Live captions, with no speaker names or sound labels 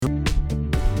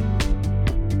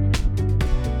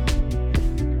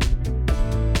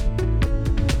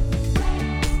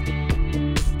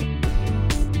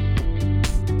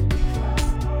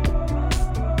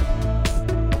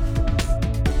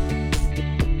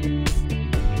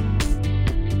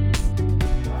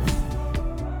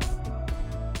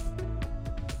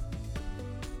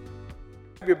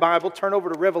your Bible, turn over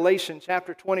to Revelation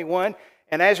chapter 21.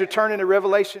 And as you're turning to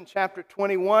Revelation chapter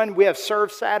 21, we have Serve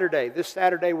Saturday. This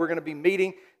Saturday, we're going to be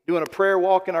meeting, doing a prayer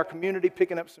walk in our community,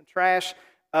 picking up some trash.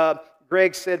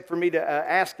 Greg said for me to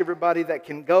ask everybody that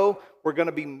can go. We're going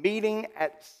to be meeting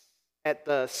at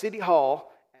the City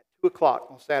Hall at 2 o'clock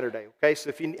on Saturday. Okay, so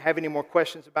if you have any more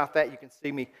questions about that, you can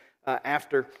see me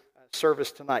after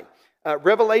service tonight.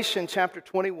 Revelation chapter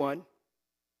 21,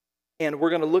 and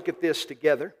we're going to look at this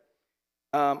together.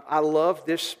 I love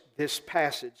this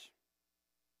passage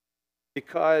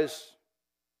because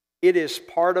it is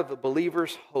part of a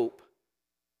believer's hope,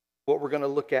 what we're going to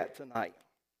look at tonight.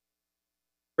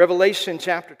 Revelation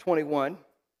chapter 21,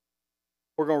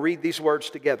 we're going to read these words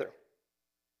together.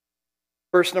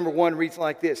 Verse number 1 reads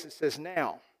like this. It says,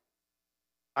 "Now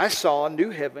I saw a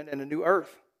new heaven and a new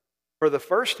earth, for the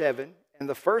first heaven and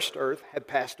the first earth had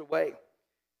passed away.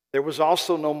 There was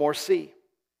also no more sea.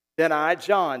 Then I,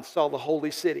 John, saw the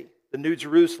holy city, the new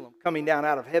Jerusalem, coming down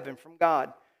out of heaven from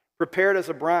God, prepared as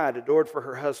a bride adored for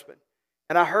her husband.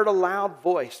 And I heard a loud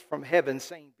voice from heaven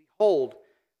saying, Behold,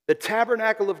 the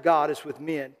tabernacle of God is with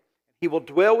men. He will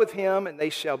dwell with him, and they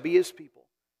shall be his people.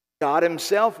 God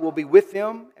himself will be with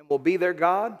them and will be their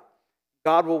God.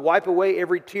 God will wipe away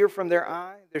every tear from their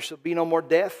eye. There shall be no more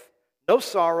death, no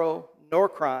sorrow, nor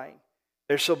crying.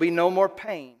 There shall be no more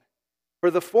pain,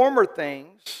 for the former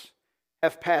things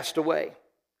have passed away.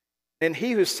 Then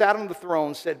he who sat on the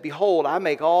throne said, Behold, I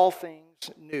make all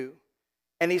things new.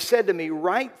 And he said to me,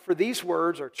 Write, for these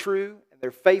words are true and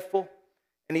they're faithful.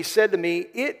 And he said to me,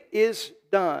 It is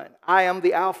done. I am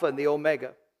the Alpha and the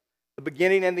Omega, the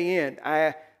beginning and the end.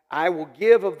 I will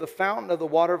give of the fountain of the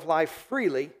water of life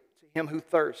freely to him who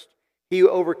thirsts. He who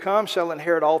overcomes shall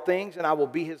inherit all things, and I will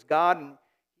be his God, and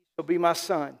he shall be my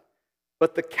son.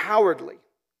 But the cowardly,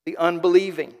 the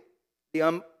unbelieving,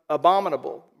 the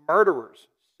abominable, murderers,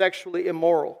 sexually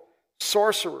immoral,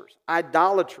 sorcerers,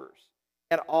 idolaters,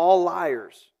 and all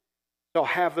liars shall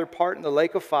have their part in the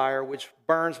lake of fire, which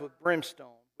burns with brimstone,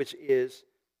 which is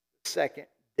the second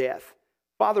death."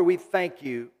 Father, we thank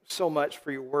you so much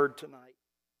for your word tonight.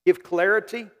 Give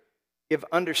clarity, give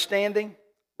understanding.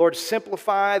 Lord,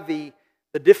 simplify the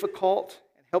difficult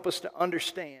and help us to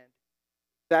understand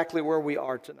exactly where we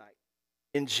are tonight.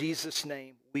 In Jesus'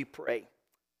 name we pray.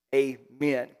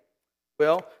 Amen.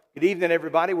 Well, good evening,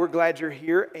 everybody. We're glad you're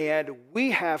here, and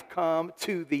we have come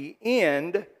to the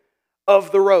end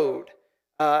of the road.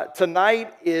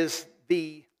 Tonight is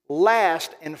the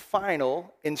last and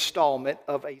final installment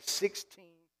of a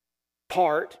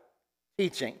 16-part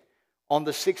teaching on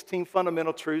the 16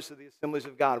 fundamental truths of the Assemblies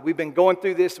of God. We've been going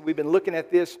through this, and we've been looking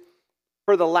at this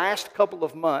for the last couple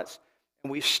of months,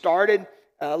 and we started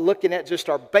looking at just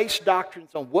our base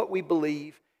doctrines on what we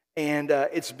believe, and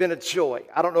it's been a joy.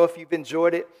 I don't know if you've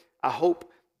enjoyed it. I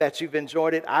hope that you've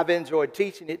enjoyed it. I've enjoyed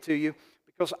teaching it to you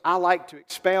because I like to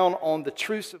expound on the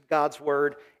truths of God's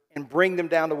Word and bring them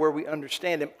down to where we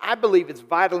understand them. I believe it's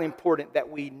vitally important that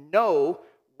we know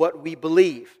what we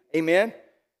believe. Amen?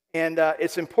 And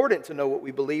it's important to know what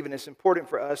we believe, and it's important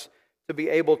for us to be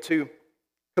able to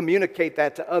communicate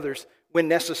that to others when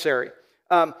necessary.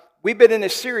 We've been in a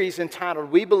series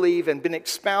entitled We Believe and been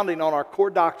expounding on our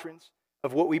core doctrines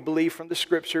of what we believe from the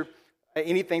Scripture,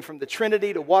 anything from the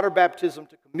Trinity to water baptism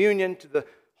to communion to the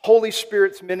Holy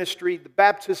Spirit's ministry, the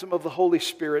baptism of the Holy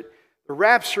Spirit, the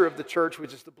rapture of the church,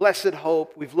 which is the blessed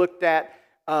hope. We've looked at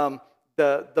the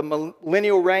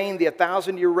millennial reign, the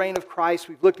 1,000-year reign of Christ.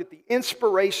 We've looked at the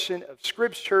inspiration of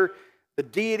Scripture, the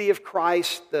deity of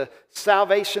Christ, the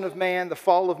salvation of man, the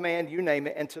fall of man, you name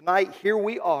it. And tonight, here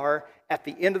we are at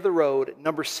the end of the road at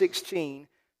number 16,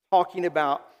 talking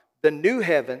about the new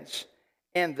heavens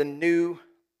and the new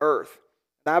earth.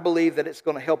 And I believe that it's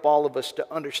going to help all of us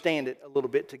to understand it a little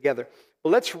bit together.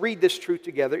 Well, let's read this truth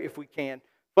together if we can.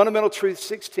 Fundamental Truth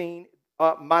 16.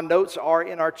 My notes are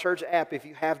in our church app. If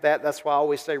you have that, that's why I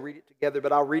always say read it together,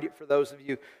 but I'll read it for those of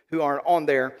you who aren't on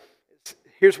there.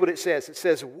 Here's what it says. It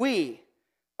says, We,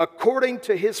 according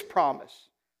to his promise,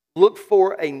 look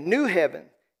for a new heaven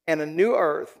and a new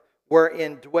earth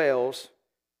wherein dwells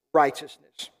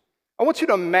righteousness. I want you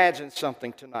to imagine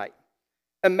something tonight.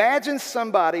 Imagine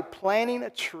somebody planning a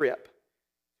trip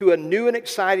to a new and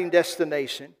exciting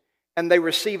destination, and they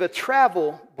receive a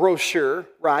travel brochure,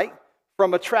 right,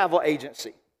 from a travel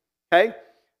agency, okay?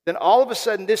 Then all of a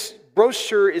sudden, this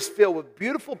brochure is filled with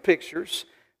beautiful pictures,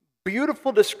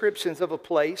 beautiful descriptions of a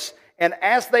place, and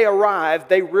as they arrive,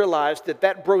 they realize that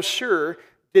that brochure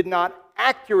did not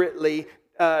accurately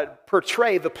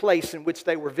portray the place in which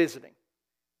they were visiting.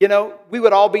 You know, we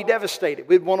would all be devastated.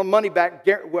 We'd want a money back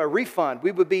refund.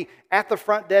 We would be at the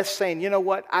front desk saying, you know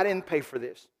what, I didn't pay for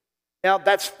this. Now,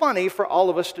 that's funny for all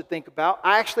of us to think about.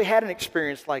 I actually had an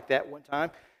experience like that one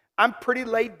time. I'm pretty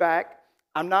laid back.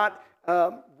 I'm not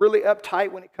really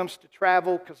uptight when it comes to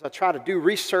travel because I try to do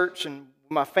research and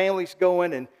my family's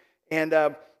going. And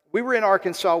we were in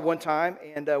Arkansas one time,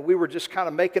 and we were just kind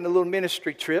of making a little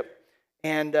ministry trip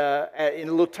and in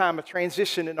a little time of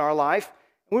transition in our life.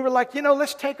 And we were like,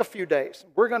 let's take a few days.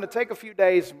 We're going to take a few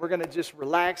days, and we're going to just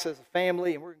relax as a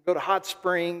family, and we're going to go to hot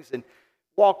springs and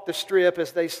walk the strip,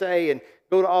 as they say, and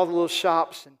go to all the little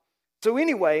shops. And so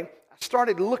anyway, I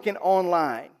started looking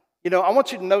online. I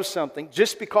want you to know something.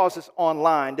 Just because it's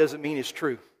online doesn't mean it's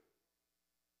true.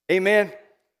 Amen?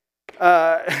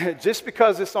 Just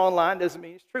because it's online doesn't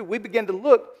mean it's true. We began to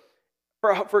look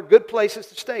for good places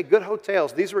to stay, good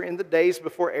hotels. These were in the days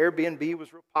before Airbnb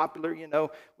was real popular.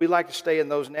 We like to stay in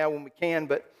those now when we can,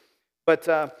 but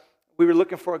we were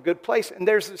looking for a good place. And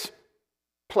there's this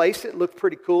place that looked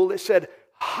pretty cool. It said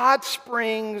Hot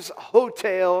Springs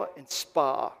Hotel and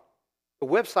Spa. The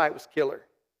website was killer.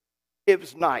 It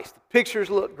was nice. The pictures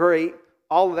looked great.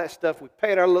 All of that stuff. We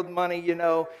paid our little money,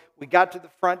 We got to the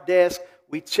front desk.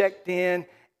 We checked in.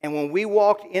 And when we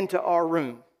walked into our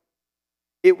room,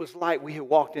 it was like we had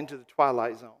walked into the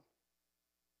Twilight Zone.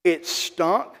 It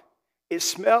stunk. It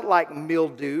smelled like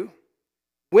mildew.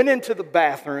 Went into the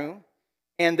bathroom,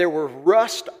 and there were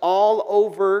rust all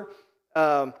over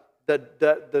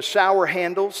the shower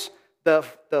handles.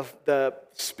 The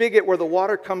spigot where the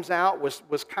water comes out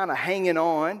was kind of hanging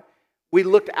on. We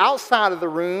looked outside of the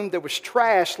room. There was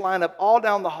trash lined up all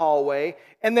down the hallway.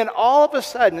 And then all of a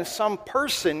sudden, some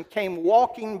person came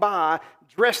walking by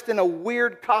dressed in a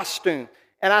weird costume.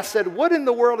 And I said, what in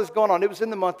the world is going on? It was in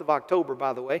the month of October,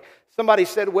 by the way. Somebody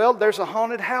said, well, there's a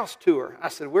haunted house tour. I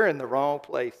said, we're in the wrong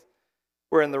place.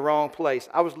 We're in the wrong place.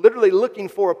 I was literally looking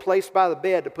for a place by the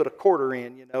bed to put a quarter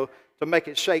in, to make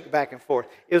it shake back and forth.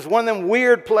 It was one of them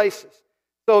weird places.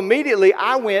 So immediately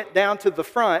I went down to the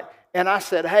front and I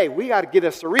said, hey, we got to get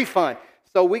us a refund.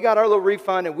 So we got our little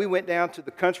refund and we went down to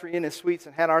the Country Inn and Suites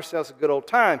and had ourselves a good old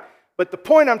time. But the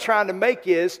point I'm trying to make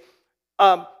is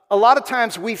a lot of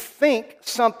times we think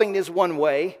something is one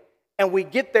way and we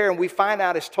get there and we find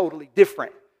out it's totally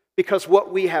different. Because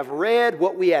what we have read,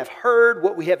 what we have heard,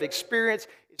 what we have experienced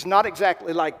is not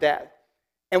exactly like that.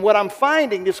 And what I'm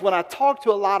finding is when I talk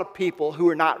to a lot of people who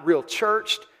are not real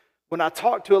churched, when I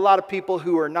talk to a lot of people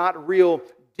who are not real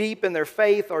deep in their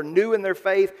faith or new in their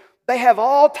faith, they have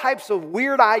all types of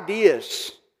weird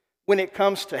ideas when it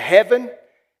comes to heaven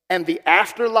and the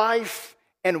afterlife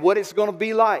and what it's going to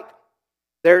be like.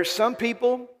 There are some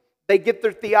people, they get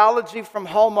their theology from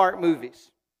Hallmark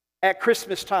movies at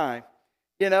Christmas time.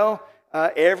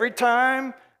 Every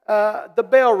time the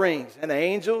bell rings, an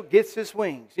angel gets his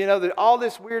wings. All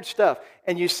this weird stuff.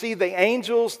 And you see the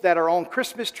angels that are on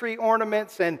Christmas tree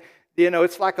ornaments, and,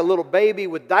 it's like a little baby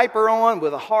with diaper on,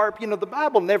 with a harp. The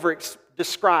Bible never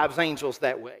describes angels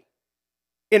that way.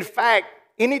 In fact,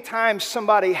 anytime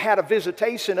somebody had a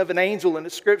visitation of an angel in the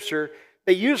Scripture,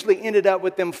 they usually ended up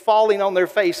with them falling on their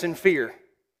face in fear.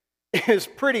 It's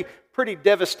pretty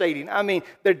devastating. I mean,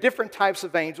 there are different types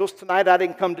of angels. Tonight I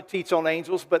didn't come to teach on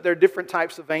angels, but there are different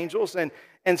types of angels.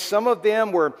 And some of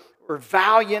them were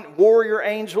valiant warrior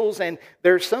angels. And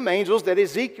there are some angels that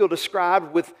Ezekiel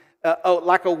described with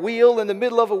like a wheel in the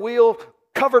middle of a wheel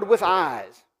covered with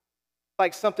eyes.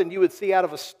 Like something you would see out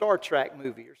of a Star Trek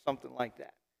movie or something like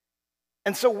that.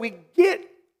 And so we get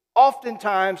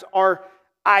oftentimes our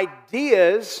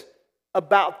ideas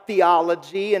about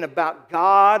theology and about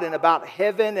God and about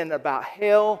heaven and about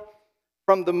hell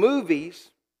from the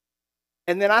movies.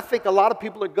 And then I think a lot of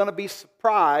people are going to be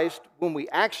surprised when we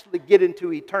actually get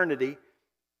into eternity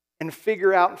and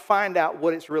figure out and find out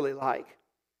what it's really like.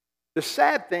 The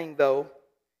sad thing, though,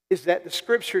 is that the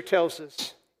Scripture tells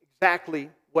us exactly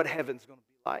what heaven's going to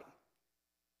be like.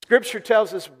 Scripture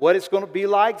tells us what it's going to be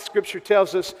like. Scripture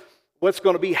tells us what's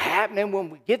going to be happening when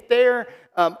we get there.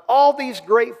 All these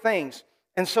great things.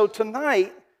 And so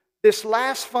tonight, this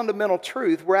last fundamental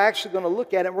truth, we're actually going to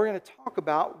look at it. We're going to talk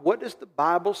about what does the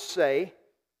Bible say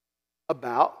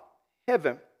about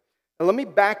heaven. Now let me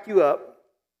back you up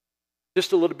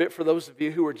just a little bit for those of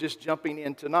you who are just jumping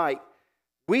in tonight.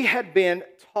 We had been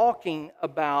talking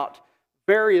about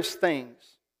various things.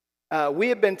 We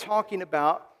have been talking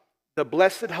about the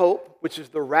blessed hope, which is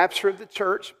the rapture of the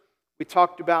church. We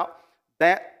talked about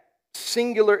that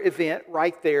singular event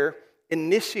right there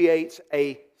initiates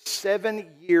a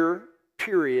 7-year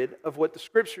period of what the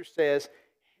Scripture says,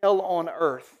 hell on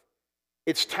earth.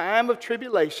 It's time of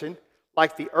tribulation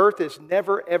like the earth has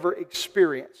never, ever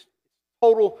experienced.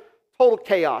 Total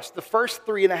chaos. The first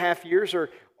 3.5 years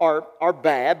are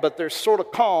bad, but they're sort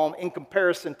of calm in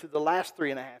comparison to the last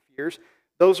 3.5 years. years.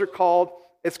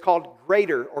 It's called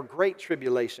greater or great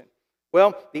tribulation.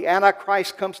 Well, the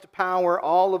Antichrist comes to power,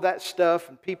 all of that stuff,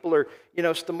 and people are,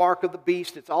 it's the mark of the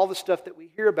beast. It's all the stuff that we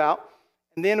hear about.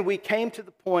 And then we came to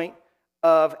the point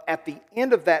of, at the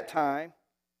end of that time,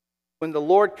 when the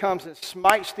Lord comes and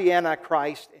smites the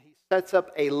Antichrist, and he sets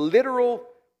up a literal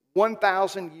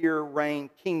 1,000-year reign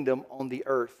kingdom on the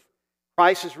earth.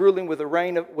 Christ is ruling with a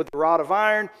rod of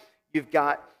iron. You've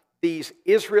got these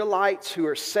Israelites who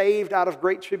are saved out of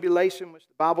great tribulation, which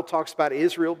the Bible talks about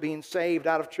Israel being saved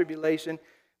out of tribulation.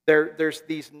 There's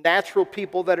these natural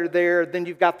people that are there. Then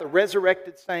you've got the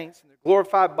resurrected saints and their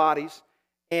glorified bodies.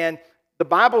 And the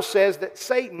Bible says that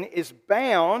Satan is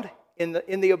bound in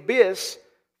the abyss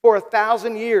for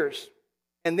 1,000 years.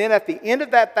 And then at the end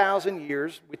of that 1,000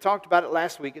 years, we talked about it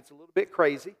last week, it's a little bit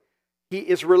crazy, he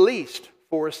is released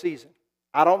for a season.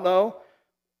 I don't know.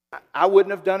 I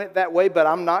wouldn't have done it that way, but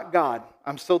I'm not God.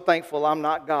 I'm so thankful I'm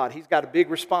not God. He's got big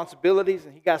responsibilities,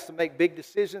 and he got to make big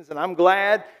decisions, and I'm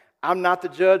glad I'm not the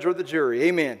judge or the jury.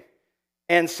 Amen.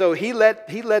 And so he let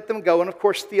them go, and of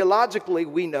course, theologically,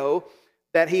 we know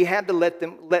that he had to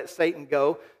let Satan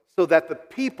go so that the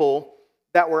people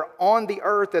that were on the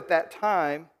earth at that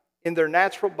time in their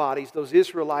natural bodies, those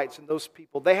Israelites and those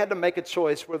people, they had to make a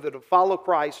choice whether to follow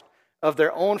Christ of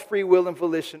their own free will and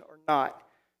volition or not.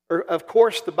 Of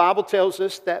course, the Bible tells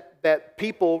us that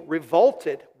people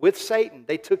revolted with Satan.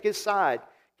 They took his side.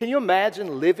 Can you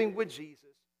imagine living with Jesus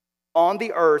on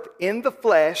the earth in the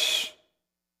flesh?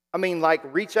 I mean, like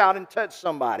reach out and touch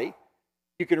somebody.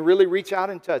 You can really reach out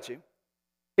and touch him.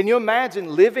 Can you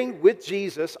imagine living with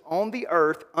Jesus on the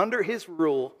earth under his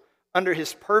rule, under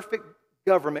his perfect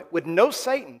government, with no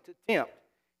Satan to tempt?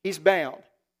 He's bound.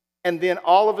 And then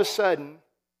all of a sudden,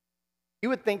 you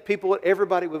would think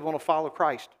everybody would want to follow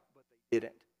Christ.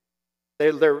 Didn't.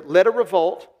 They led a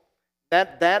revolt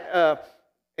that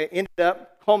ended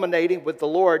up culminating with the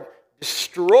Lord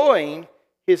destroying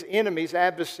his enemies,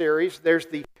 adversaries. There's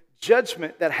the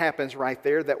judgment that happens right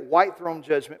there, that white throne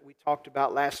judgment we talked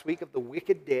about last week of the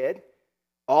wicked dead.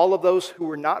 All of those who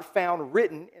were not found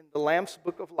written in the Lamb's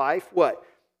book of life, what?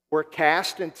 Were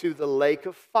cast into the lake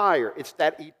of fire. It's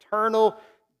that eternal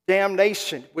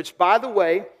damnation, which, by the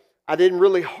way, I didn't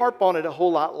really harp on it a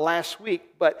whole lot last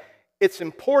week, but it's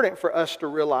important for us to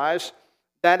realize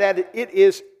that it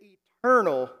is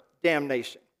eternal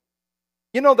damnation.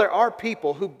 You know, there are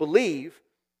people who believe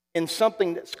in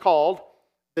something that's called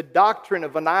the doctrine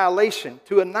of annihilation.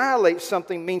 To annihilate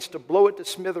something means to blow it to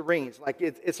smithereens, like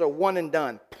it's a one and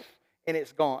done, and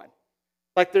it's gone.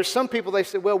 Like there's some people, they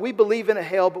say, well, we believe in a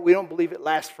hell, but we don't believe it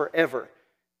lasts forever.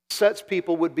 Such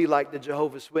people would be like the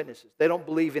Jehovah's Witnesses. They don't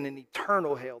believe in an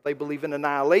eternal hell. They believe in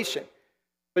annihilation.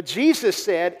 But Jesus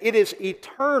said it is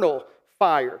eternal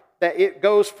fire, that it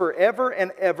goes forever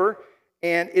and ever,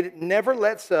 and it never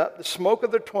lets up. The smoke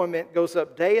of their torment goes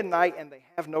up day and night, and they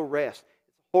have no rest.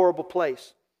 It's a horrible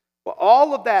place. Well,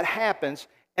 all of that happens,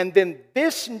 and then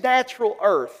this natural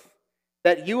earth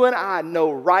that you and I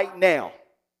know right now,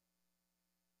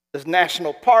 the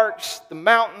national parks, the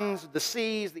mountains, the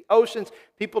seas, the oceans,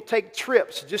 people take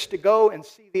trips just to go and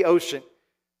see the ocean.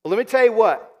 Well, let me tell you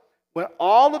what, when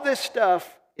all of this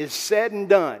stuff is said and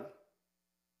done,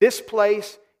 this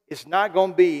place is not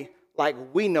going to be like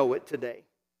we know it today.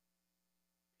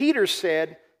 Peter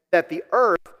said that the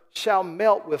earth shall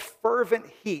melt with fervent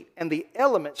heat, and the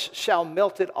elements shall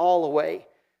melt it all away.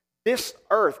 This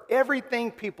earth,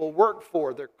 everything people work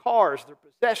for, their cars, their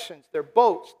possessions, their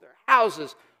boats, their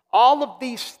houses, all of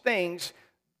these things,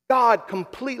 God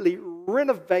completely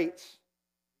renovates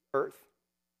the earth.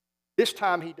 This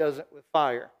time he does it with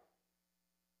fire.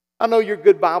 I know you're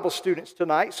good Bible students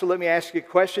tonight, so let me ask you a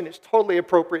question. It's totally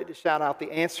appropriate to shout out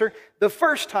the answer. The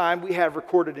first time we have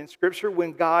recorded in Scripture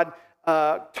when God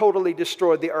totally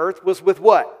destroyed the earth was with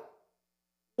what?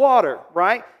 Water,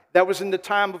 right? That was in the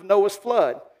time of Noah's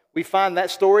flood. We find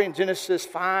that story in Genesis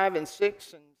 5 and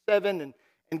 6 and 7,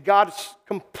 and God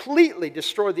completely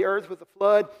destroyed the earth with a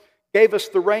flood, gave us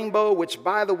the rainbow, which,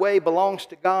 by the way, belongs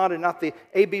to God and not the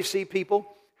ABC people.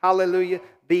 Hallelujah.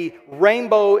 The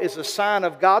rainbow is a sign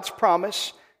of God's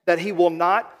promise that he will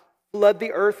not flood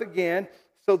the earth again.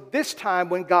 So this time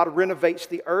when God renovates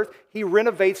the earth, he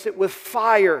renovates it with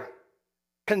fire,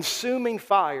 consuming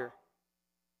fire.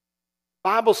 The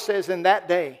Bible says in that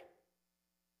day,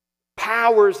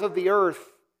 powers of the earth,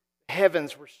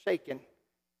 heavens were shaken.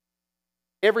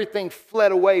 Everything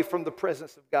fled away from the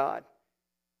presence of God.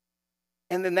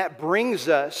 And then that brings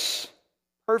us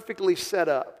perfectly set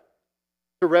up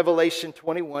to Revelation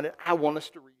 21, and I want us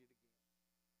to read it again.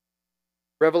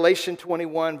 Revelation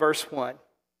 21, verse 1.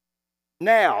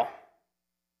 Now,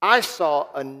 I saw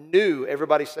a new,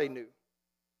 everybody say new.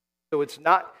 So it's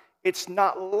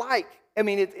not like, I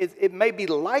mean, it may be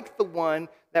like the one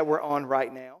that we're on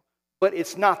right now, but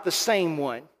it's not the same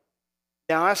one.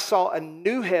 Now I saw a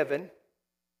new heaven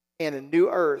and a new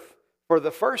earth, for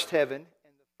the first heaven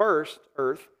and the first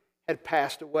earth had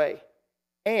passed away.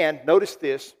 And, notice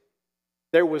this,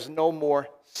 there was no more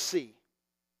sea.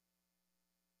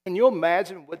 Can you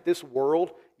imagine what this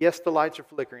world, yes, the lights are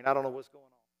flickering, I don't know what's going on,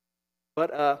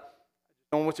 but I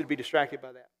don't want you to be distracted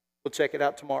by that. We'll check it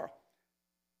out tomorrow.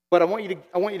 But I want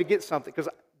you to get something, because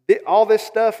all this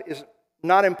stuff is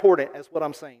not important as what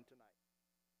I'm saying tonight.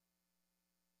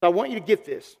 So I want you to get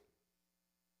this.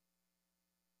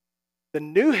 The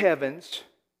new heavens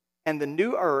and the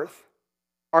new earth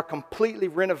are completely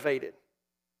renovated.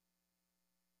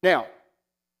 Now,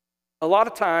 a lot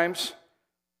of times,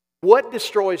 what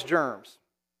destroys germs?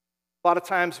 A lot of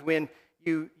times when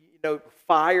you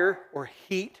fire or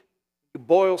heat, you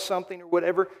boil something or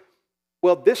whatever.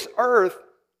 Well, this earth,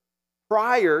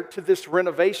 prior to this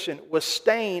renovation, was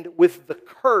stained with the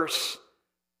curse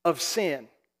of sin.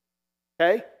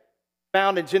 Okay?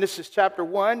 Found in Genesis chapter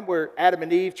 1, where Adam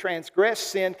and Eve transgressed,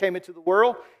 sin came into the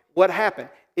world. What happened?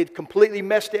 It completely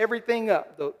messed everything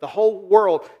up. The whole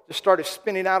world just started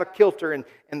spinning out of kilter, and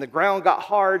the ground got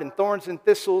hard, and thorns and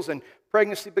thistles, and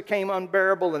pregnancy became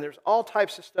unbearable, and there's all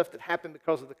types of stuff that happened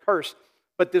because of the curse.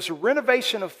 But this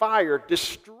renovation of fire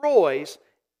destroys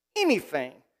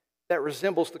anything that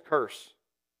resembles the curse.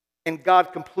 And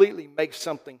God completely makes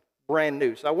something brand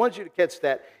new. So I want you to catch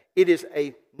that. It is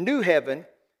a new heaven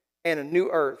and a new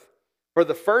earth. For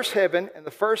the first heaven and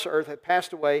the first earth had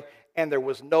passed away, and there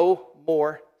was no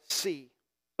more sea.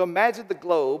 So imagine the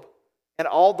globe and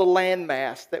all the land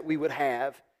mass that we would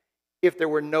have if there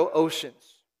were no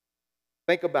oceans.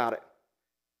 Think about it.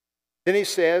 Then he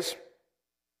says,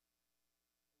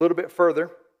 a little bit further,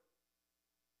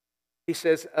 he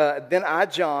says, then I,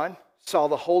 John, saw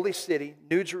the holy city,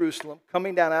 New Jerusalem,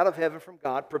 coming down out of heaven from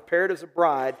God, prepared as a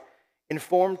bride,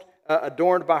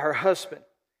 adorned by her husband.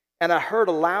 And I heard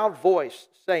a loud voice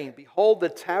saying, behold, the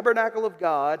tabernacle of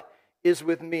God is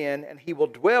with men, and he will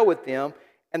dwell with them,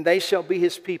 and they shall be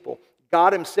his people.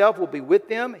 God himself will be with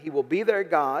them. He will be their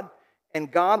God,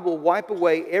 and God will wipe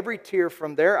away every tear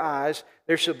from their eyes.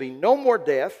 There shall be no more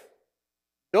death,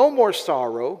 no more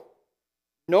sorrow,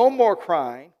 no more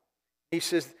crying. He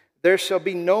says, there shall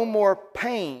be no more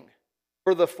pain,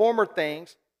 for the former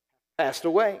things passed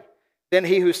away. Then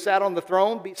he who sat on the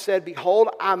throne said, behold,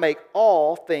 I make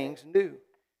all things new.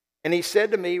 And he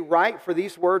said to me, write, for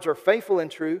these words are faithful and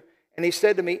true. And he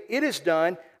said to me, it is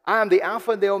done. I am the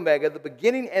Alpha and the Omega, the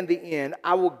beginning and the end.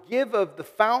 I will give of the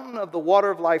fountain of the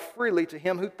water of life freely to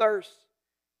him who thirsts.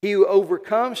 He who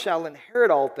overcomes shall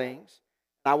inherit all things.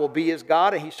 I will be his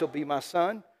God, and he shall be my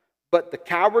son. But the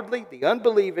cowardly, the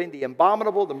unbelieving, the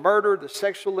abominable, the murderer, the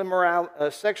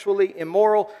sexually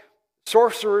immoral,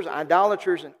 sorcerers,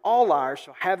 idolaters, and all liars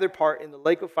shall have their part in the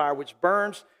lake of fire, which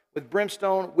burns with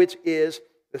brimstone, which is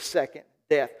the second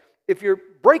death. If you're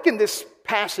breaking this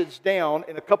passage down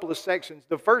in a couple of sections,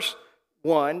 the first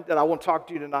one that I want to talk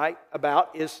to you tonight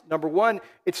about is, number one,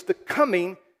 it's the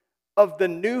coming of the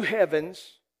new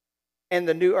heavens and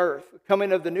the new earth. The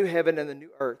coming of the new heaven and the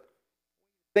new earth.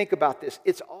 Think about this.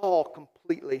 It's all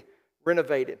completely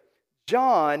renovated.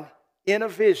 John, in a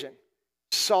vision,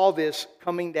 saw this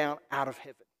coming down out of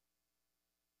heaven.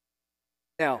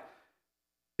 Now,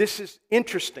 this is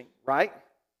interesting, right?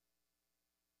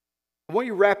 I want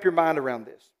you to wrap your mind around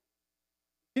this.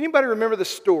 Anybody remember the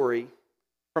story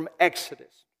from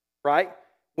Exodus, right?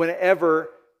 Whenever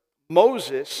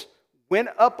Moses went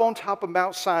up on top of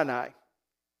Mount Sinai,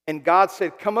 and God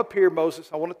said, come up here, Moses,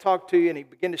 I want to talk to you. And he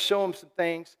began to show him some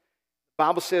things. The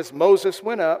Bible says Moses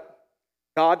went up.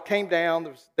 God came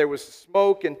down. There was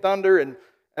smoke and thunder. And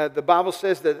the Bible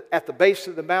says that at the base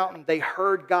of the mountain, they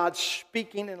heard God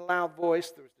speaking in a loud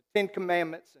voice. There was the 10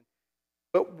 Commandments.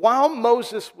 But while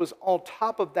Moses was on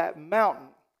top of that mountain,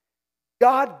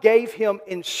 God gave him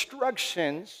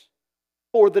instructions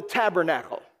for the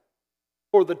tabernacle,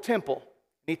 for the temple.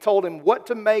 He told him what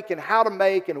to make and how to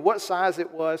make and what size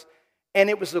it was. And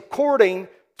it was according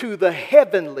to the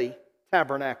heavenly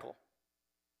tabernacle.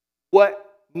 What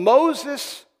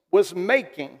Moses was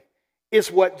making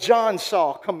is what John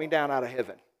saw coming down out of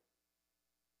heaven.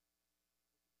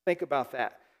 Think about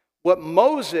that. What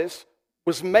Moses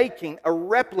was making a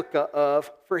replica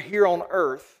of for here on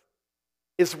earth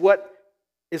is what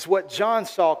John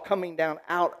saw coming down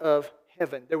out of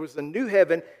heaven. There was a new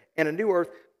heaven and a new earth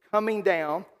coming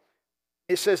down.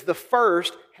 It says the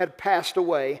first had passed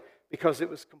away because it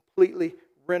was completely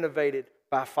renovated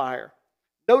by fire.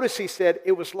 Notice he said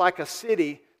it was like a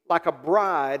city like a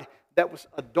bride that was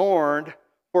adorned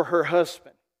for her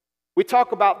husband. We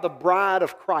talk about the bride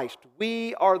of Christ.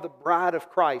 We are the bride of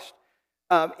Christ.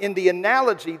 In the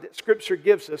analogy that Scripture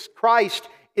gives us, Christ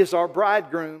is our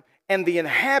bridegroom, and the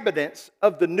inhabitants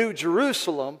of the New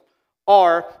Jerusalem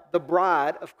are the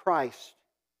bride of Christ.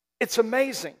 It's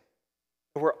amazing.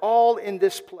 We're all in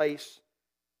this place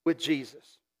with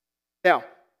Jesus. Now,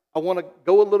 I want to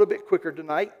go a little bit quicker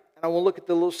tonight, and I want to look at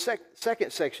the little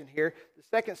second section here. The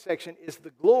second section is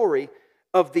the glory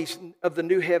of the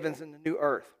new heavens and the new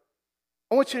earth.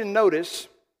 I want you to notice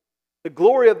the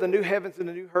glory of the new heavens and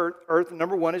the new earth.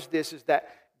 Number one is this, is that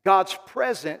God's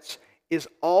presence is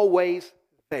always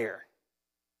there.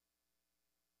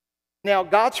 Now,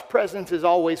 God's presence is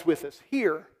always with us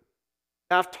here.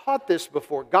 Now, I've taught this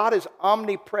before. God is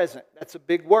omnipresent. That's a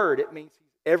big word. It means He's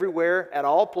everywhere, at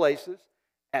all places,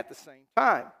 at the same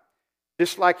time.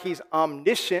 Just like He's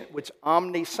omniscient, which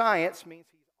omniscience means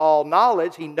He's all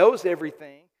knowledge. He knows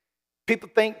everything. People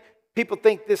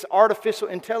think this artificial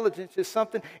intelligence is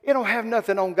something. It don't have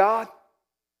nothing on God.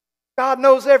 God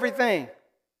knows everything. The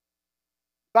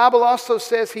Bible also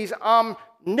says He's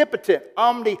omnipotent,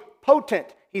 omnipotent.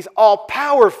 He's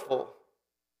all-powerful.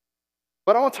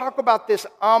 But I want to talk about this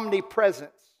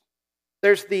omnipresence.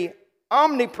 There's the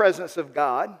omnipresence of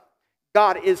God.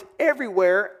 God is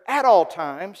everywhere at all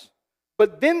times.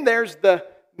 But then there's the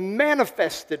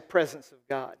manifested presence of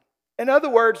God. In other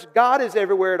words, God is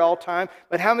everywhere at all times.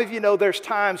 But how many of you know there's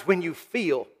times when you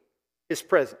feel His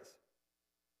presence?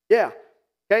 Yeah.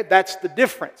 Okay, that's the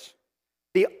difference.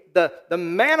 The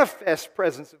manifest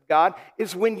presence of God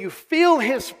is when you feel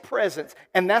His presence.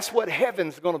 And that's what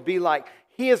heaven's going to be like.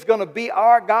 He is going to be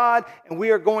our God, and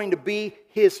we are going to be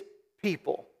His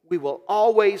people. We will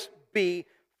always be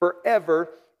forever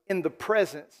in the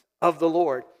presence of the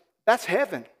Lord. That's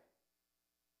heaven.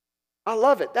 I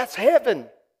love it. That's heaven.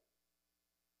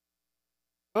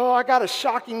 Oh, I got a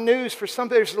shocking news for some.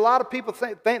 There's a lot of people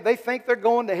think they're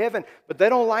going to heaven, but they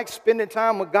don't like spending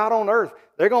time with God on earth.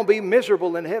 They're going to be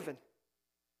miserable in heaven.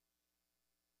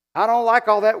 I don't like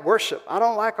all that worship. I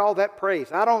don't like all that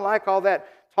praise. I don't like all that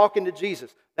talking to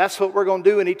Jesus. That's what we're going to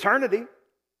do in eternity.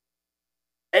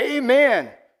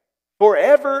 Amen.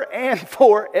 Forever and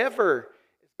forever.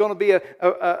 It's going to be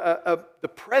the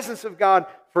presence of God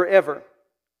forever.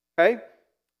 Okay?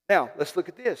 Now, let's look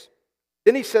at this.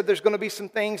 Then he said there's going to be some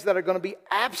things that are going to be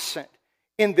absent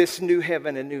in this new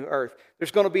heaven and new earth.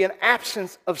 There's going to be an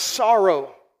absence of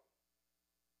sorrow.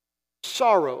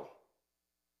 Sorrow.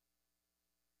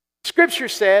 Scripture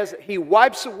says He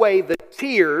wipes away the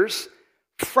tears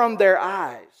from their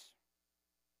eyes.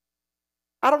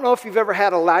 I don't know if you've ever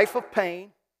had a life of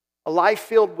pain, a life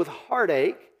filled with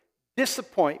heartache,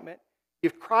 disappointment.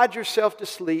 You've cried yourself to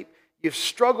sleep. You've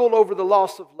struggled over the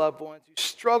loss of loved ones. You've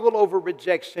struggled over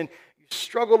rejection. You've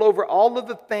struggled over all of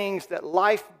the things that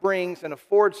life brings and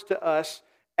affords to us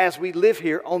as we live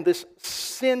here on this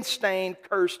sin-stained,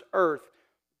 cursed earth.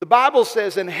 The Bible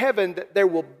says in heaven that there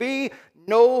will be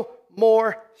no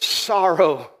more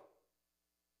sorrow.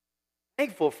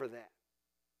 Thankful for that.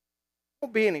 There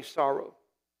won't be any sorrow.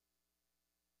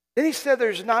 Then he said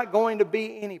there's not going to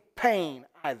be any pain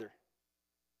either.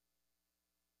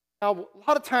 Now, a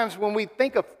lot of times when we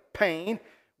think of pain,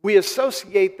 we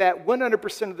associate that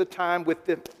 100% of the time with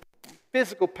the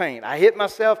physical pain. I hit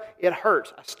myself, it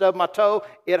hurts. I stub my toe,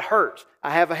 it hurts.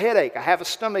 I have a headache, I have a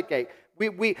stomach ache.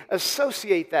 We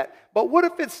associate that. But what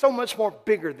if it's so much more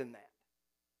bigger than that?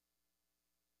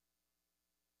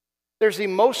 There's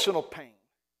emotional pain.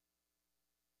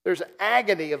 There's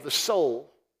agony of the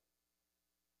soul.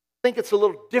 I think it's a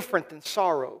little different than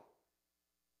sorrow.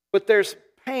 But there's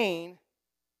pain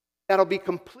that'll be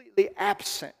completely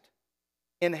absent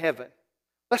in heaven.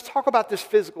 Let's talk about this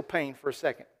physical pain for a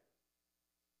second.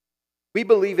 We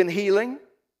believe in healing.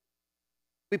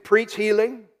 We preach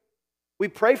healing. We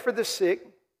pray for the sick.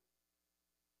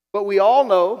 But we all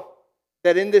know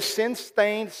that in this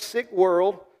sin-stained, sick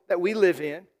world that we live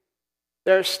in,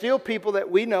 there are still people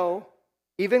that we know,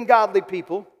 even godly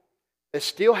people, that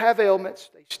still have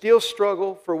ailments. They still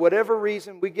struggle for whatever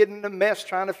reason. We get in a mess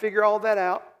trying to figure all that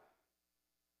out.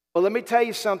 Well, let me tell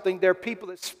you something. There are people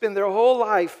that spend their whole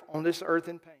life on this earth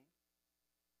in pain.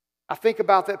 I think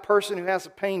about that person who has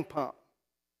a pain pump,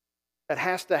 that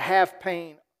has to have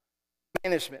pain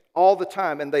management all the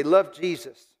time, and they love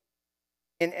Jesus.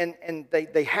 And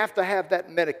they have to have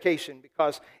that medication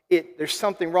because there's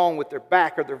something wrong with their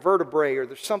back or their vertebrae, or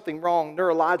there's something wrong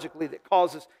neurologically that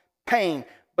causes pain.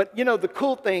 But you know, the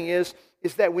cool thing is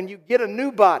that when you get a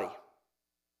new body,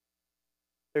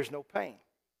 there's no pain.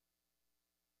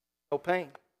 No pain.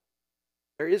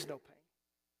 There is no pain.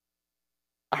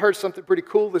 I heard something pretty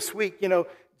cool this week. You know,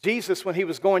 Jesus, when he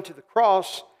was going to the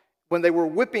cross, when they were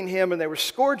whipping him and they were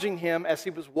scourging him as he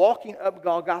was walking up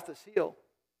Golgotha's hill,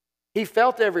 he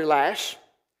felt every lash.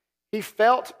 He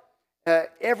felt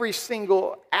every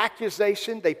single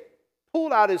accusation. They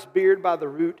pulled out his beard by the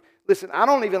root. Listen, I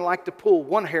don't even like to pull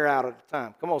one hair out at a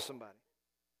time. Come on, somebody.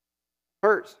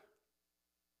 Hurts.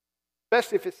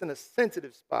 Especially if it's in a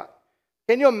sensitive spot.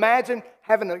 Can you imagine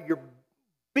having your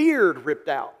beard ripped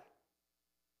out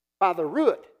by the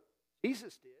root?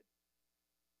 Jesus did.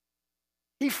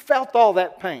 He felt all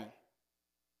that pain.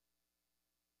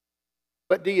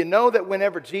 But do you know that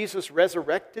whenever Jesus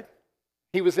resurrected,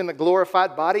 he was in a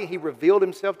glorified body, he revealed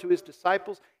himself to his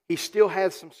disciples, he still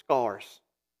had some scars.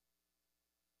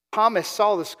 Thomas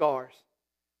saw the scars.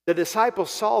 The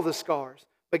disciples saw the scars.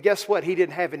 But guess what? He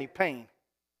didn't have any pain.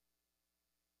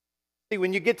 See,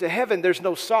 when you get to heaven, there's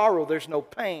no sorrow, there's no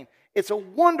pain. It's a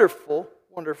wonderful,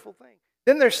 wonderful thing.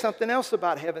 Then there's something else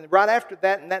about heaven. Right after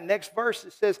that, in that next verse,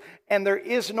 it says, and there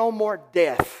is no more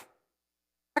death.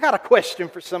 I got a question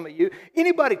for some of you.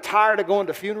 Anybody tired of going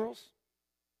to funerals?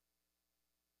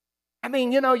 I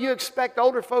mean, you know, you expect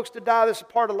older folks to die. This is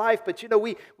part of life. But, you know,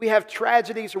 we have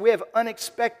tragedies or we have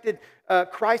unexpected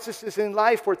crises in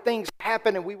life where things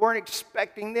happen and we weren't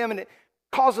expecting them. And it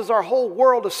causes our whole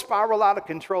world to spiral out of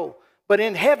control. But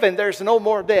in heaven, there's no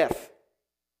more death.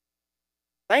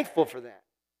 Thankful for that.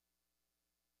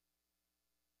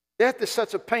 Death is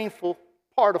such a painful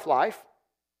part of life,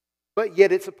 but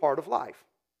yet it's a part of life.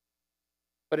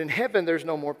 But in heaven, there's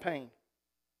no more pain.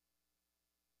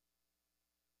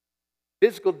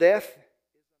 Physical death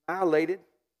is annihilated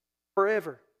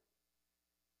forever.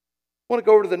 I want to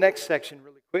go over to the next section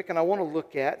really quick, and I want to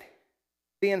look at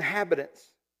the inhabitants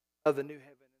of the new heaven.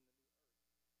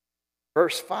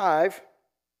 Verse 5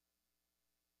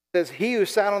 says, he who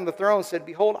sat on the throne said,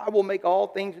 behold, I will make all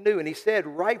things new. And he said,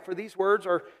 write, for these words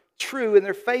are true and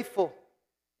they're faithful.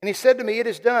 And he said to me, it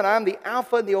is done. I am the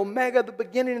Alpha and the Omega, the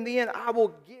beginning and the end. I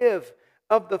will give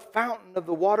of the fountain of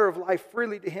the water of life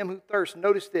freely to him who thirsts.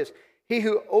 Notice this. He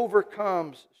who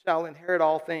overcomes shall inherit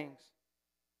all things,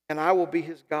 and I will be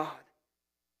his God.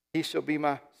 He shall be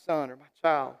my son or my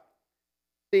child.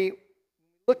 See,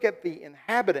 look at the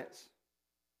inhabitants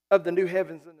of the new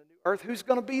heavens and the new earth. Who's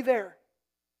going to be there?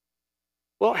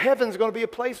 Well, heaven's going to be a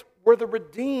place where the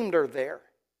redeemed are there.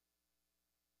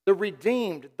 The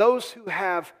redeemed, those who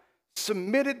have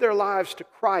submitted their lives to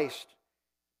Christ,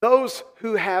 those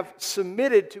who have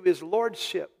submitted to his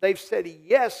lordship. They've said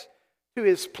yes to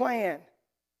his plan.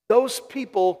 Those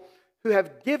people who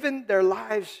have given their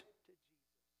lives to Jesus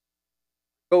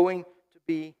are going to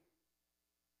be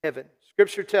heaven.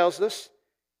 Scripture tells us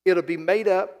it'll be made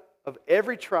up of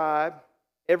every tribe,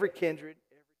 every kindred.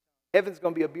 Heaven's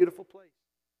going to be a beautiful place.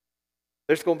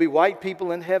 There's going to be white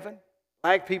people in heaven,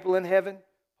 black people in heaven,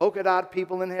 polka-dot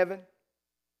people in heaven.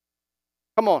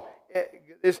 Come on.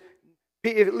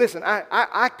 Listen,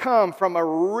 I come from a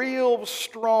real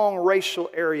strong racial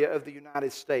area of the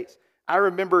United States. I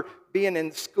remember being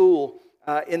in school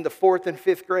in the 4th and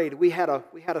 5th grade. We had a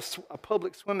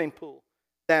public swimming pool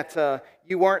that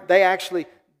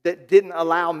that didn't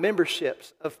allow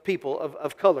memberships of people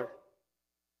of color.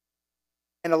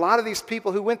 And a lot of these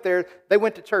people who went there, they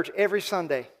went to church every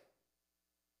Sunday.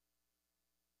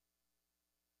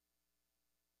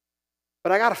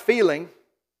 But I got a feeling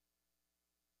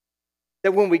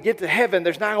that when we get to heaven,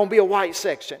 there's not going to be a white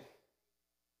section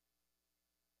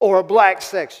or a black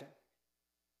section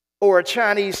or a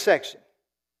Chinese section.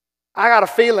 I got a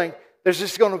feeling there's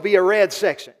just going to be a red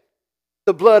section,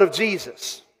 the blood of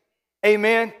Jesus.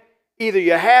 Amen? Either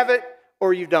you have it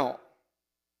or you don't.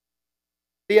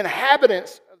 The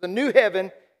inhabitants of the new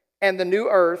heaven and the new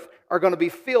earth are going to be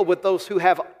filled with those who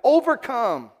have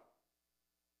overcome.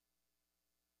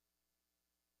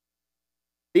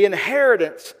 The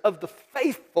inheritance of the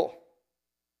faithful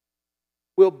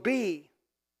will be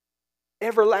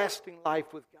everlasting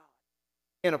life with God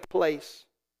in a place,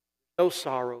 no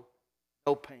sorrow,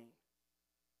 no pain.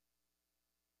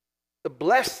 The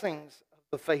blessings of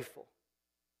the faithful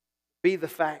be the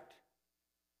fact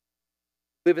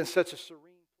live in such a serene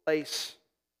place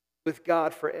with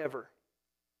God forever.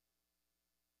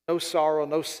 No sorrow,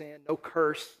 no sin, no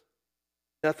curse,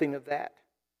 nothing of that.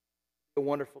 A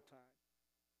wonderful time.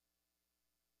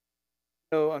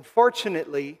 So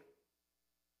unfortunately,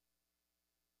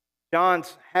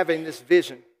 John's having this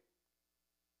vision,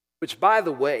 which, by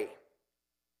the way,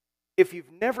 if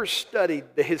you've never studied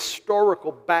the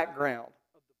historical background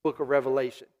of the book of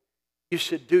Revelation, you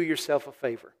should do yourself a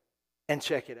favor and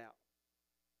check it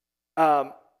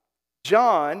out.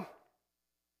 John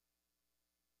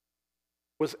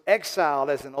was exiled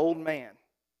as an old man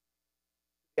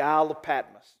the Isle of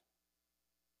Patmos.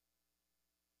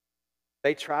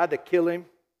 They tried to kill him.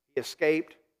 He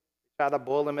escaped. They tried to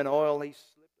boil him in oil. He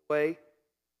slipped away.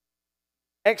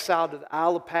 Exiled to the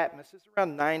Isle of Patmos. It's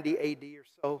around 90 AD or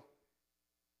so.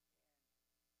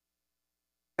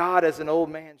 God, as an old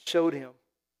man, showed him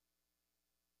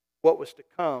what was to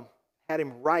come. Had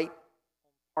him write on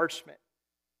parchment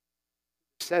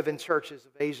 7 churches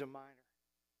of Asia Minor.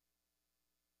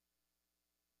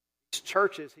 These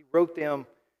churches, he wrote them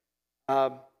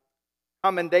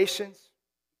commendations,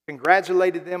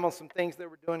 congratulated them on some things they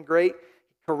were doing great,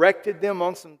 he corrected them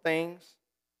on some things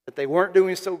that they weren't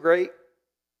doing so great.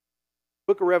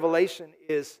 The book of Revelation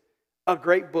is a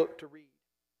great book to read.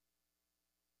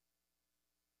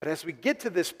 But as we get to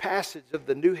this passage of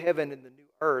the new heaven and the new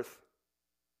earth,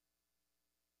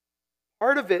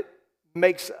 part of it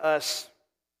makes us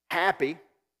happy,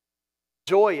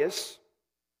 joyous,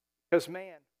 because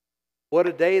man, what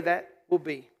a day that will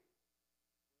be.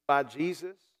 By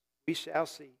Jesus we shall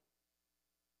see.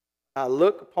 I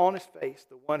look upon his face,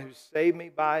 the one who saved me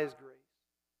by his grace.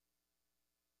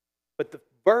 But the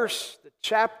verse, the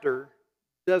chapter,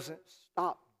 doesn't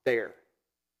stop there.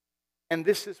 And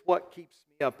this is what keeps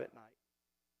me up at night.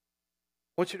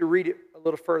 I want you to read it a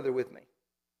little further with me.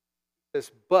 It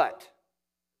says, but.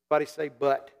 Everybody say,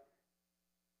 but.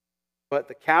 But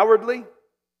the cowardly,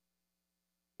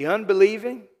 the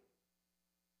unbelieving,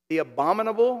 the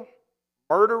abominable,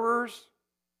 murderers,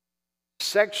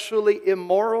 sexually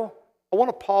immoral. I want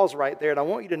to pause right there, and I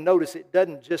want you to notice it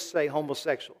doesn't just say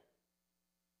homosexual.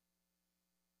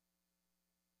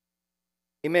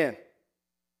 Amen.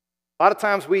 A lot of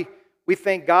times we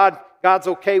think God's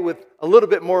okay with, a little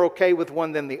bit more okay with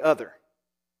one than the other.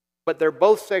 But they're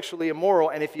both sexually immoral,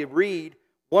 and if you read,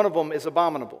 one of them is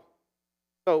abominable.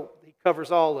 So he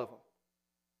covers all of them.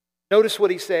 Notice what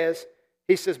he says.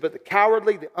 He says, but the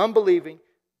cowardly, the unbelieving,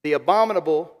 the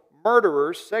abominable,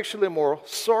 murderers, sexually immoral,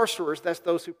 sorcerers, that's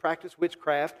those who practice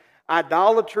witchcraft,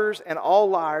 idolaters, and all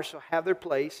liars shall have their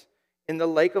place in the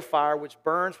lake of fire which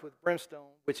burns with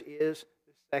brimstone, which is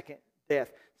the second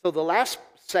death. So the last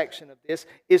section of this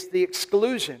is the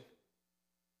exclusion.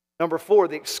 Number 4,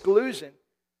 the exclusion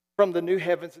from the new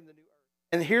heavens and the new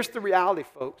earth. And here's the reality,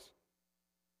 folks.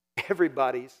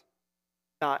 Everybody's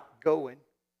not going.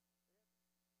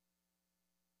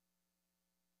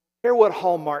 Hear what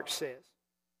Hallmark says.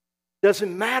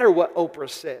 Doesn't matter what Oprah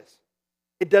says.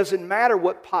 It doesn't matter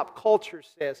what pop culture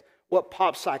says, what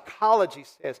pop psychology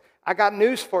says. I got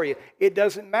news for you. It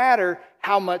doesn't matter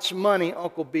how much money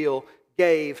Uncle Bill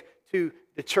gave to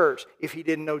the church if he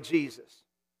didn't know Jesus.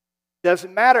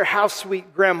 Doesn't matter how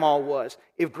sweet Grandma was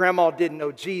if Grandma didn't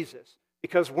know Jesus.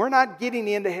 Because we're not getting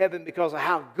into heaven because of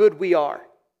how good we are.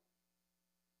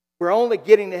 We're only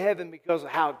getting to heaven because of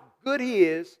how good He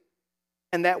is,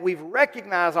 and that we've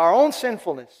recognized our own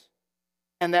sinfulness,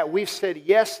 and that we've said,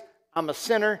 yes, I'm a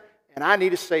sinner and I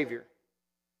need a Savior.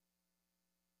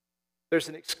 There's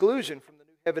an exclusion from the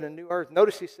new heaven and new earth.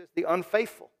 Notice he says the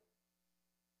unfaithful,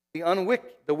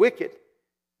 the wicked,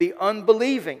 the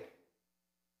unbelieving.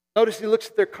 Notice he looks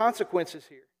at their consequences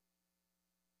here.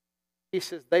 He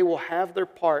says they will have their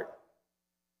part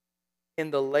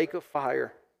in the lake of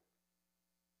fire,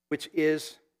 which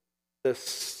is the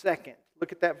second.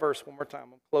 Look at that verse one more time.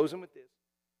 I'm closing with this.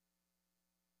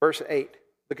 Verse 8.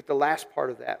 Look at the last part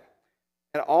of that.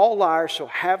 And all liars shall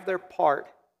have their part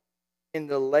in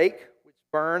the lake which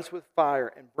burns with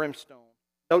fire and brimstone.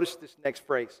 Notice this next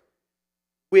phrase.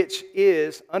 Which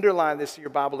is, underline this in your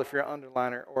Bible if you're an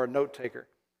underliner or a note taker.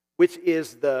 Which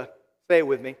is the, say it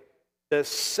with me, the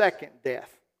second death.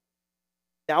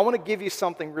 Now I want to give you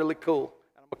something really cool.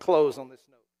 And I'm going to close on this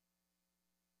note.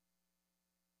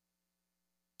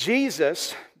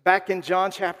 Jesus, back in John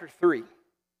chapter 3,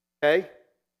 okay?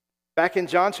 Back in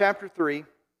John chapter 3,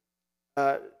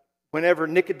 whenever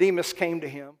Nicodemus came to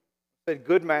him, said,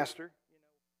 good master,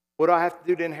 what do I have to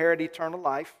do to inherit eternal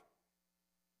life?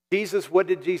 Jesus, what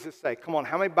did Jesus say? Come on,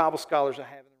 how many Bible scholars I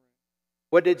have in the room?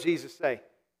 What did Jesus say?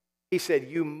 He said,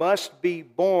 you must be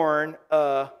born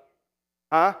again.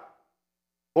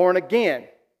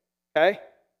 Okay?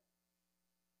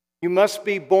 You must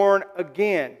be born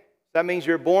again. That means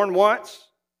you're born once,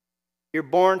 you're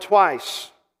born twice.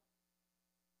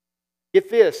 Get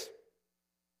this.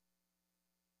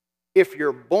 If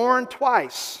you're born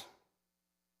twice,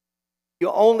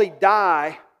 you'll only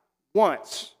die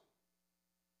once.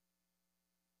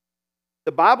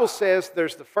 The Bible says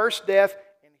there's the first death,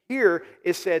 and here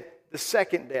it said the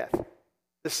second death.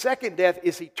 The second death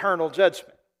is eternal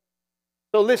judgment.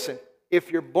 So listen,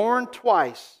 if you're born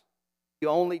twice, you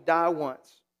only die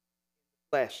once.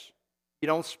 Flesh. You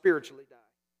don't spiritually die.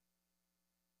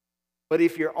 But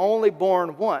if you're only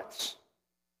born once,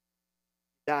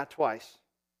 you die twice.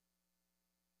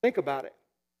 Think about it.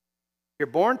 You're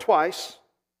born twice,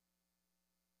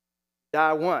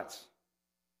 die once.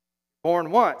 Born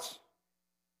once,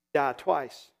 die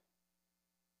twice.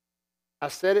 I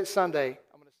said it Sunday,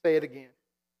 I'm going to say it again.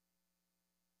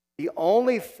 The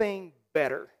only thing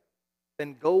better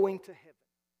than going to heaven,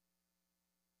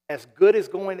 as good as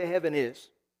going to heaven is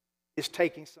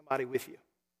taking somebody with you.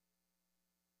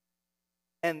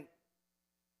 And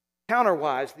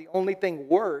counterwise, the only thing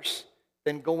worse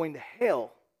than going to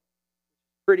hell,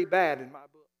 pretty bad in my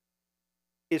book,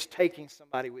 is taking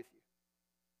somebody with you.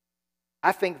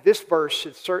 I think this verse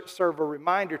should serve a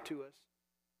reminder to us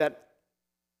that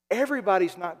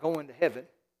everybody's not going to heaven.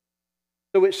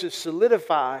 So it should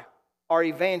solidify our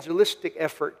evangelistic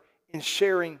effort in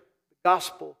sharing the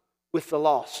gospel with the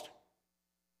lost.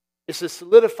 It's to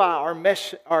solidify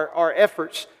our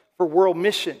efforts for world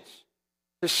missions,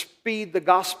 to speed the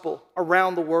gospel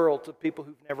around the world to people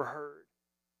who've never heard.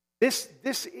 This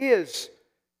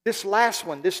last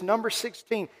one, this number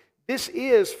 16, this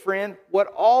is, friend,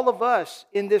 what all of us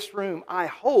in this room, I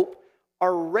hope,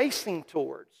 are racing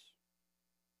towards.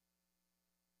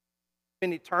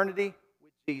 In eternity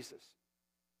with Jesus.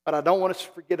 But I don't want us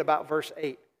to forget about verse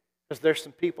 8, because there's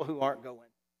some people who aren't going.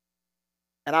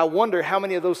 And I wonder how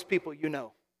many of those people you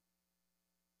know.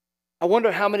 I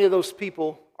wonder how many of those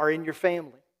people are in your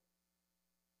family.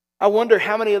 I wonder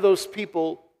how many of those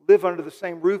people live under the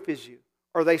same roof as you,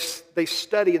 or they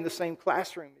study in the same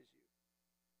classroom as you.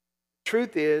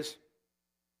 Truth is,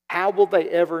 how will they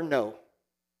ever know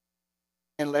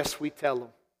unless we tell them?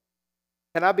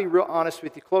 Can I be real honest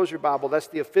with you? Close your Bible. That's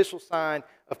the official sign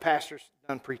of pastors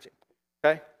done preaching.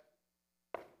 Okay?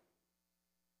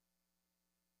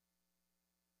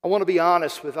 I want to be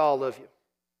honest with all of you.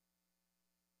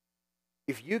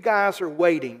 If you guys are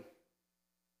waiting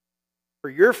for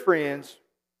your friends,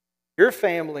 your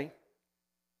family,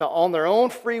 to on their own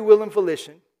free will and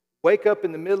volition, wake up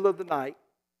in the middle of the night,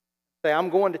 say, I'm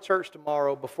going to church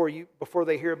tomorrow before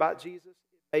they hear about Jesus,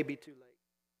 it may be too late.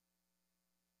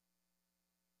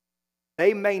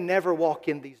 They may never walk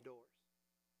in these doors.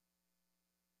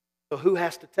 So who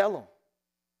has to tell them?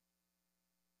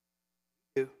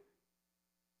 You.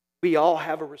 We all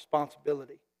have a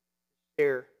responsibility to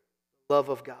share the love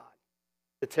of God,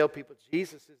 to tell people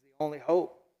Jesus is the only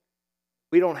hope.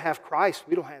 We don't have Christ,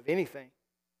 we don't have anything.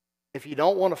 If you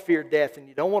don't want to fear death and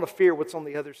you don't want to fear what's on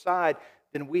the other side,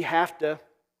 then we have to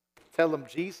tell them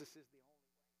Jesus is the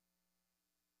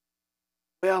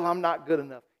only way. Well, I'm not good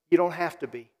enough. You don't have to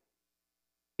be.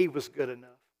 He was good enough.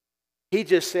 He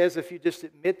just says if you just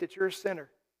admit that you're a sinner,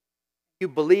 you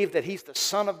believe that He's the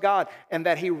Son of God and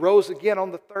that He rose again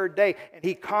on the third day and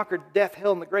He conquered death,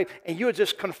 hell, and the grave, and you would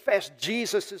just confess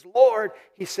Jesus is Lord,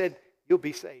 He said, you'll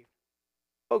be saved.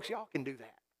 Folks, y'all can do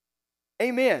that.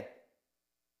 Amen.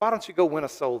 Why don't you go win a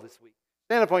soul this week?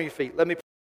 Stand up on your feet. Let me